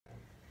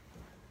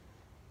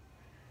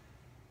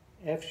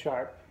F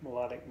sharp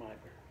melodic minor.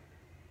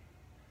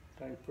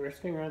 Starting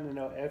first finger on the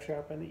note F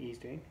sharp on the E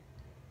string,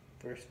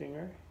 first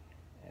finger,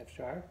 F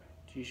sharp,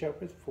 G sharp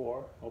with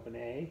 4, open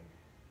A,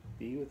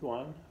 B with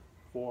 1,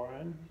 4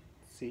 on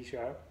C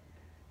sharp,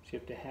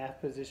 shift to half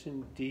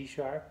position D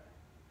sharp,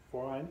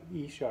 4 on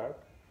E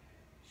sharp,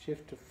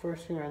 shift to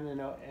first finger on the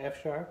note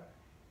F sharp,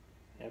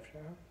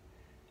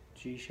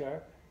 G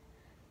sharp,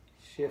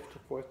 shift to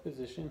fourth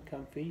position,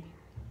 comfy,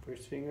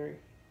 first finger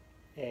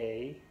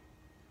A,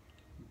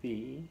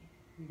 B,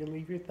 you can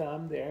leave your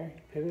thumb there,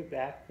 pivot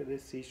back for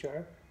this C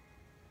sharp,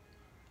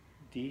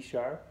 D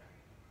sharp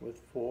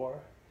with 4,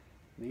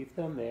 leave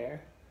thumb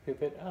there,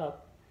 pivot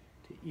up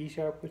to E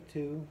sharp with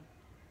 2,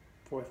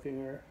 fourth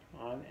finger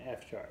on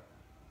F sharp.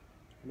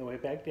 On the way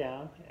back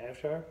down, F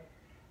sharp,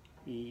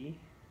 E,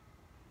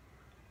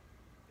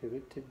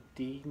 pivot to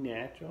D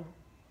natural,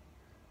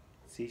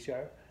 C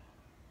sharp,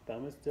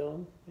 thumb is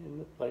still in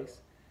the place,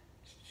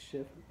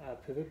 shift,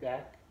 pivot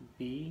back,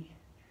 B,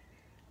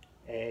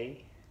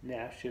 A,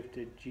 now shift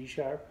to G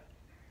sharp,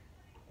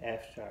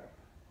 F sharp,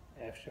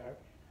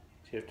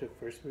 shift to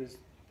first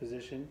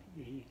position,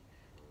 E,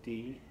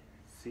 D,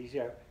 C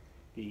sharp,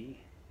 B,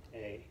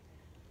 A,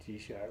 G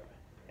sharp,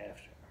 F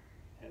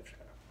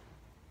sharp.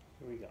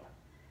 Here we go.